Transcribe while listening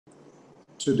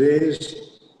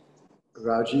Today's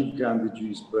Rajiv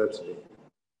Gandhiji's birthday.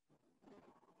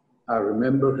 I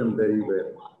remember him very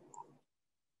well.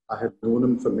 I had known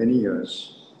him for many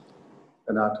years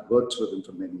and I'd worked with him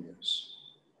for many years.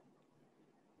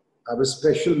 I have a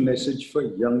special message for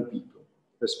young people,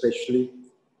 especially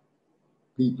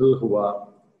people who are,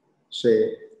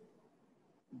 say,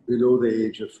 below the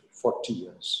age of 40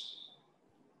 years.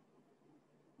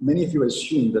 Many of you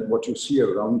assume that what you see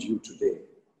around you today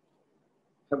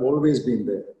have always been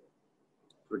there.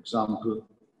 For example,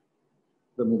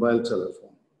 the mobile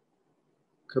telephone,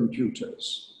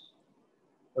 computers,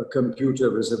 a computer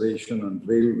reservation on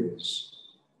railways,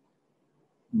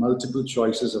 multiple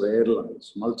choices of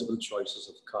airlines, multiple choices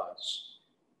of cars.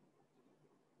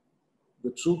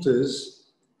 The truth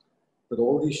is that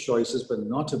all these choices were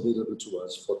not available to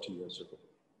us 40 years ago.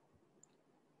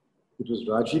 It was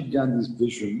Rajiv Gandhi's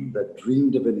vision that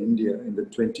dreamed of an India in the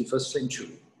 21st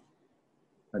century.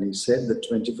 And he said the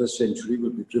 21st century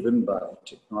will be driven by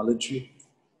technology,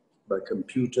 by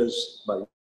computers, by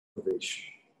innovation.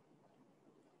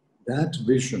 That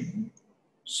vision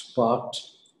sparked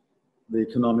the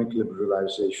economic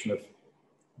liberalization of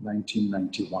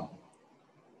 1991.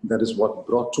 That is what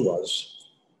brought to us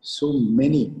so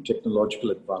many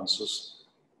technological advances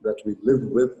that we live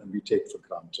with and we take for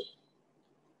granted.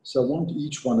 So I want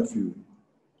each one of you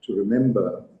to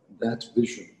remember that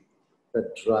vision,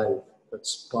 that drive, that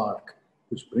spark,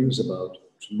 which brings about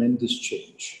tremendous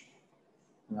change.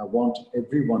 And I want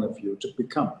every one of you to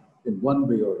become, in one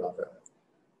way or other,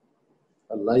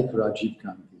 like Rajiv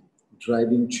Gandhi,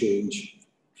 driving change,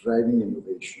 driving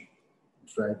innovation,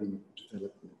 driving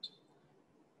development.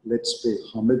 Let's pay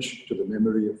homage to the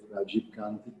memory of Rajiv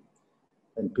Gandhi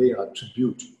and pay our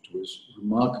tribute to his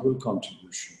remarkable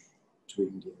contribution to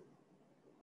India.